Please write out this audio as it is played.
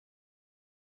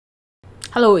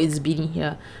Hello, it's Beanie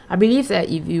here. I believe that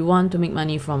if you want to make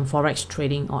money from forex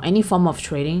trading or any form of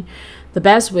trading, the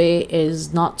best way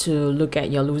is not to look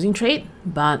at your losing trade,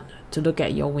 but to look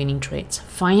at your winning trades.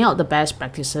 Find out the best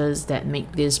practices that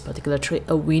make this particular trade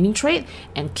a winning trade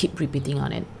and keep repeating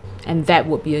on it. And that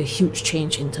would be a huge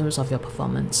change in terms of your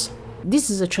performance.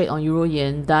 This is a trade on Euro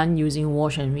Yen done using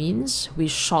wash and rinse. We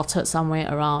shorted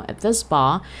somewhere around at this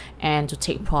bar and to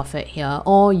take profit here,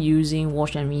 or using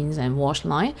wash and rinse and wash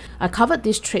line. I covered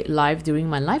this trade live during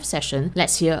my live session.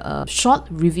 Let's hear a short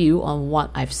review on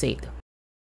what I've said.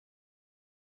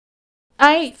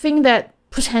 I think that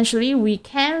potentially we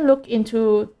can look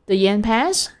into the yen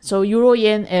pairs. So Euro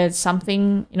Yen is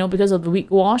something, because of the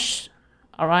weak wash,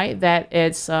 all right, that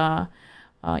it's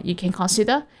you can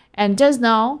consider. And just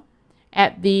now,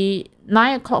 at the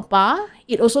 9 o'clock bar,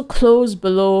 it also closed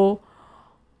below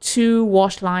 2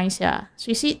 wash lines here.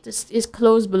 So you see, this is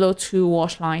closed below 2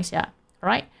 wash lines here. All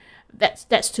right,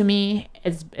 that's to me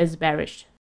is bearish.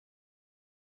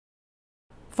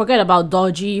 Forget about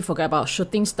doji, forget about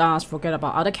shooting stars, forget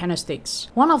about other candlesticks.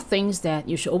 One of the things that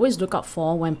you should always look out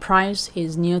for when price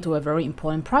is near to a very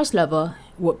important price level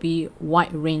would be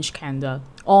wide range candle,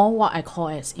 or what I call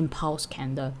as impulse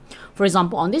candle. For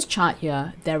example, on this chart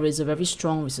here, there is a very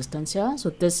strong resistance here. So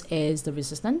this is the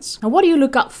resistance. And what do you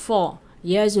look out for?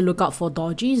 Yes, you look out for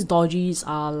dojis. Dojis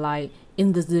are like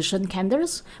indecision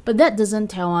candles, but that doesn't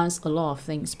tell us a lot of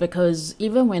things, because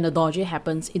even when a doji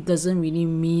happens, it doesn't really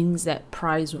mean that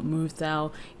price would move down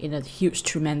in a huge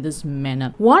tremendous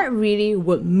manner. What really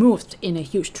would move in a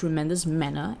huge tremendous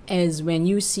manner is when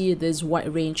you see this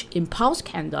wide range impulse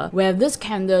candle, where these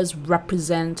candles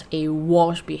represent a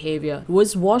wash behavior.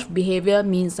 This wash behavior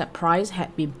means that price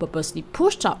had been purposely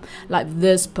pushed up, like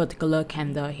this particular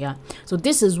candle here. So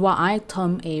this is what I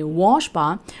term a wash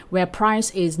bar, where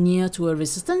price is near to a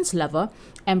resistance level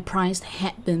and price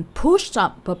had been pushed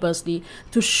up purposely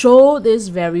to show this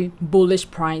very bullish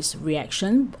price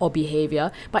reaction or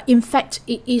behavior, but in fact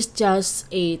it is just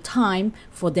a time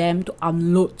for them to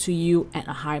unload to you at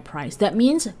a high price. That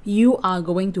means you are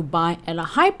going to buy at a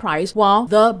high price, while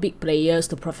the big players,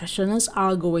 the professionals,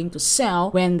 are going to sell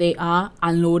when they are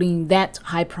unloading that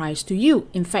high price to you.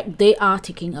 In fact, they are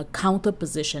taking a counter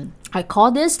position. I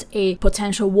call this a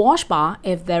potential wash bar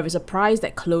if there is a price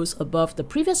that closed above the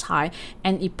previous high,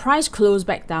 and if price close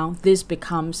back down, this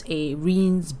becomes a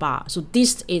rinse bar. So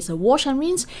this is a wash and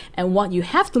rinse, and what you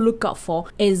have to look out for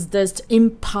is this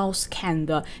impulse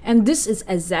candle. And this is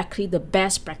exactly the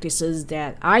best practices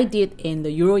that I did in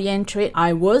the Euro Yen trade.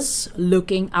 I was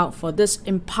looking out for this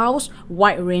impulse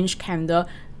wide range candle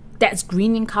that's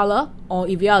green in color, or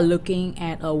if you are looking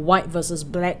at a white versus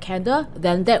black candle,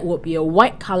 then that would be a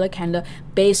white color candle,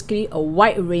 basically a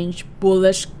wide range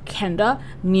bullish candle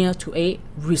near to a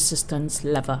resistance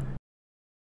level.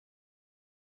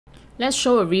 Let's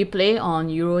show a replay on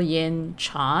Euro Yen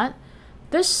chart.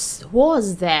 This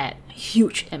was that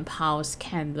huge impulse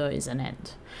candle, isn't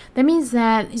it? That means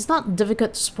that it's not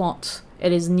difficult to spot.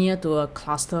 It is near to a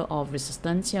cluster of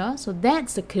resistance here. So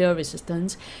that's the clear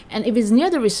resistance. And if it's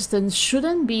near the resistance,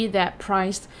 shouldn't be that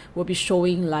price will be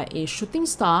showing like a shooting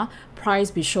star, price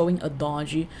be showing a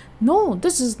doji. No,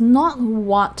 this is not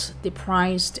what the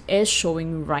price is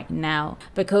showing right now,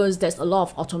 because there's a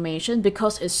lot of automation,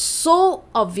 because it's so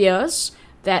obvious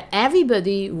that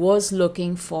everybody was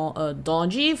looking for a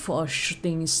doji, for a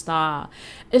shooting star.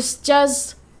 It's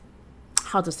just,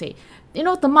 how to say,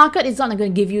 the market is not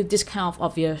going to give you this kind of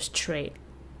obvious trade.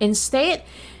 Instead,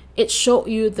 it showed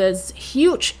you this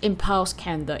huge impulse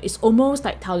candle. It's almost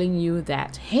like telling you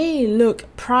that, hey, look,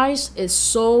 price is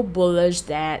so bullish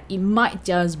that it might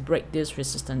just break this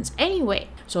resistance anyway.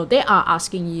 So they are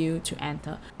asking you to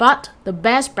enter. But the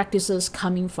best practices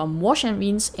coming from wash and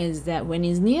rinse is that when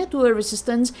it's near to a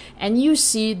resistance and you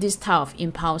see this type of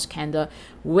impulse candle,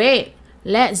 wait.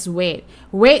 Let's wait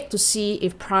to see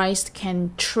if price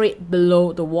can trade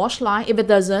below the wash line. If it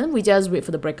doesn't, we just wait for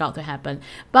the breakout to happen.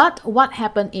 But what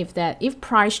happens if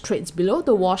price trades below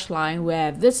the wash line,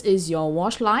 where this is your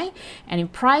wash line, and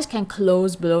if price can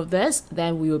close below this,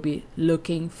 then we will be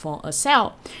looking for a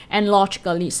sell. And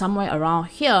logically, somewhere around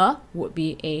here would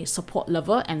be a support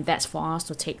level, and that's for us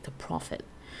to take the profit.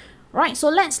 Right, so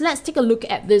let's take a look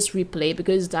at this replay,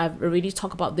 because I've already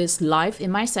talked about this live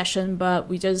in my session, but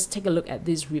we just take a look at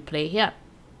this replay here.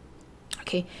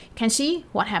 Okay, you can see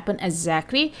what happened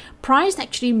exactly. Price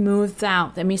actually moved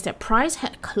out. That means that price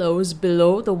had closed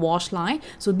below the wash line.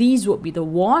 So these would be the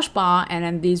wash bar, and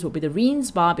then these would be the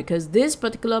rinse bar, because this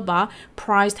particular bar,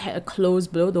 price had a close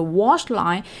below the wash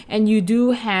line, and you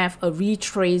do have a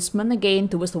retracement again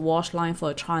towards the wash line for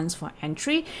a transfer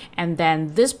entry, and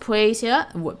then this place here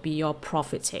would be your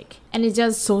profit take. And it's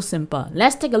just so simple.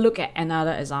 Let's take a look at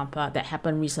another example that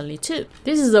happened recently too.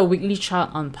 This is a weekly chart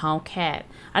on pound CAD.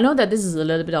 I know that this is a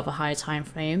little bit of a high time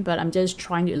frame, but I'm just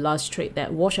trying to illustrate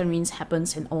that wash and rinse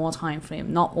happens in all time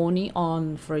frame, not only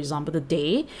on, for example, the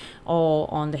day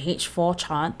or on the H4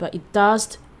 chart, but it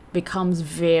does becomes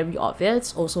very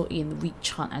obvious also in the week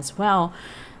chart as well.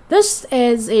 This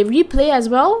is a replay as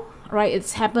well, right?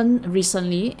 It's happened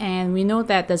recently, and we know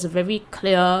that there's a very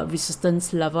clear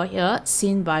resistance level here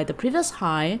seen by the previous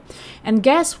high. And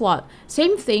guess what?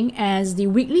 Same thing as the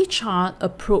weekly chart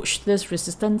approached this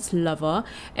resistance level,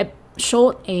 it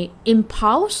showed a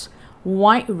impulse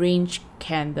wide range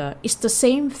candle. It's the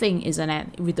same thing, isn't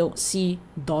it? We don't see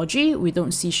dodgy, we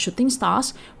don't see shooting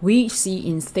stars, we see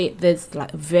instead this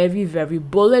like very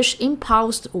bullish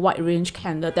impulse wide range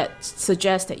candle that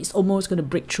suggests that it's almost going to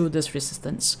break through this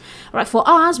resistance. All right, for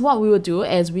us, what we will do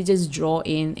is we just draw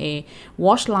in a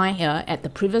wash line here at the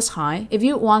previous high. If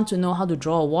you want to know how to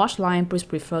draw a wash line, please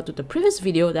refer to the previous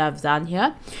video that I've done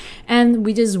here, and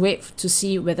we just wait to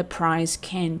see whether price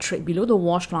can trade below the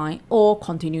wash line or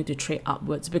continue to trade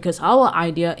upwards, because our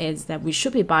idea is that we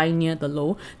should be buying near the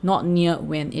low, not near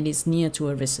when it is near to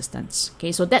a resistance.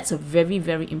 Okay, so that's a very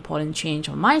important change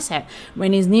on mindset.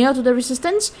 When it's near to the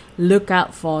resistance, look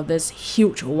out for this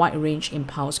huge wide range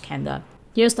impulse candle.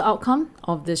 Here's the outcome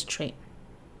of this trade.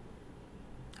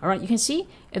 All right, you can see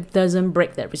it doesn't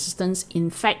break that resistance.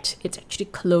 In fact, it's actually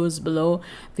closed below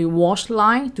the wash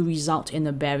line to result in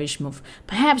a bearish move.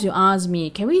 Perhaps you ask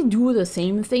me, can we do the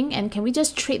same thing, and can we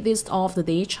just trade this off the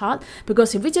day chart?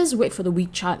 Because if we just wait for the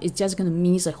week chart, it's just going to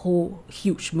miss a whole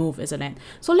huge move, isn't it?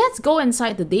 So let's go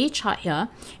inside the day chart here,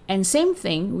 and same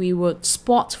thing, we would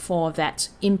spot for that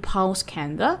impulse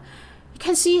candle. You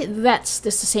can see that's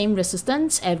the same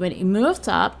resistance, and when it moved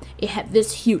up, it had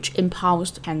this huge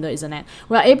impulse candle, isn't it?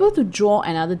 We're able to draw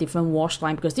another different wash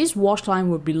line, because this wash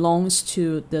line would belongs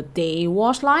to the day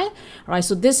wash line, right?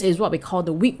 So this is what we call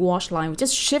the week wash line. We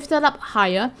just shifted up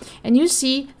higher, and you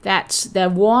see that there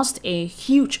was a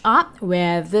huge up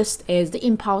where this is the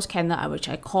impulse candle, which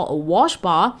I call a wash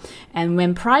bar, and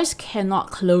when price cannot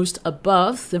close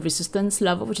above the resistance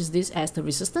level, which is this as the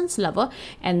resistance level,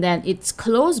 and then it's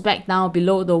closed back down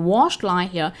below the wash line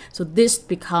here, so this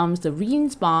becomes the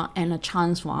rinse bar and a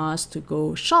chance for us to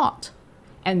go short.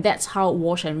 And that's how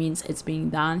wash and rinse is being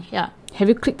done here. Have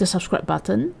you clicked the subscribe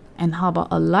button? And how about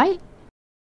a like?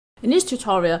 In this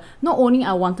tutorial, not only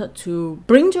I wanted to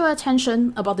bring to your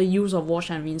attention about the use of wash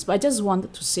and rinse, but I just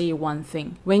wanted to say one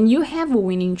thing. When you have a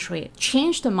winning trade,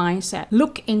 change the mindset,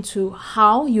 look into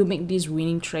how you make this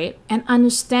winning trade, and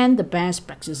understand the best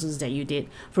practices that you did.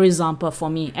 For example,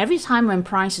 for me, every time when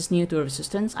price is near to a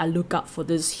resistance, I look up for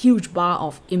this huge bar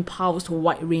of impulse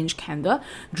wide range candle,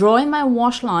 draw in my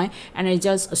wash line, and I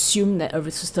just assume that a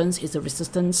resistance is a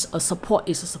resistance, a support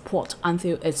is a support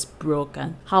until it's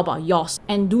broken. How about yours?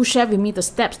 And do share with me the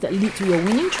steps that lead to your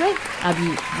winning trade. I'll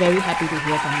be very happy to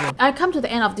hear from you. I come to the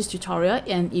end of this tutorial,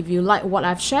 and if you like what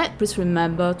I've shared, please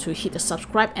remember to hit the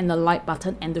subscribe and the like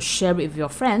button, and to share it with your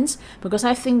friends, because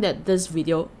I think that this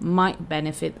video might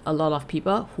benefit a lot of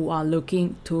people who are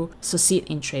looking to succeed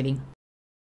in trading.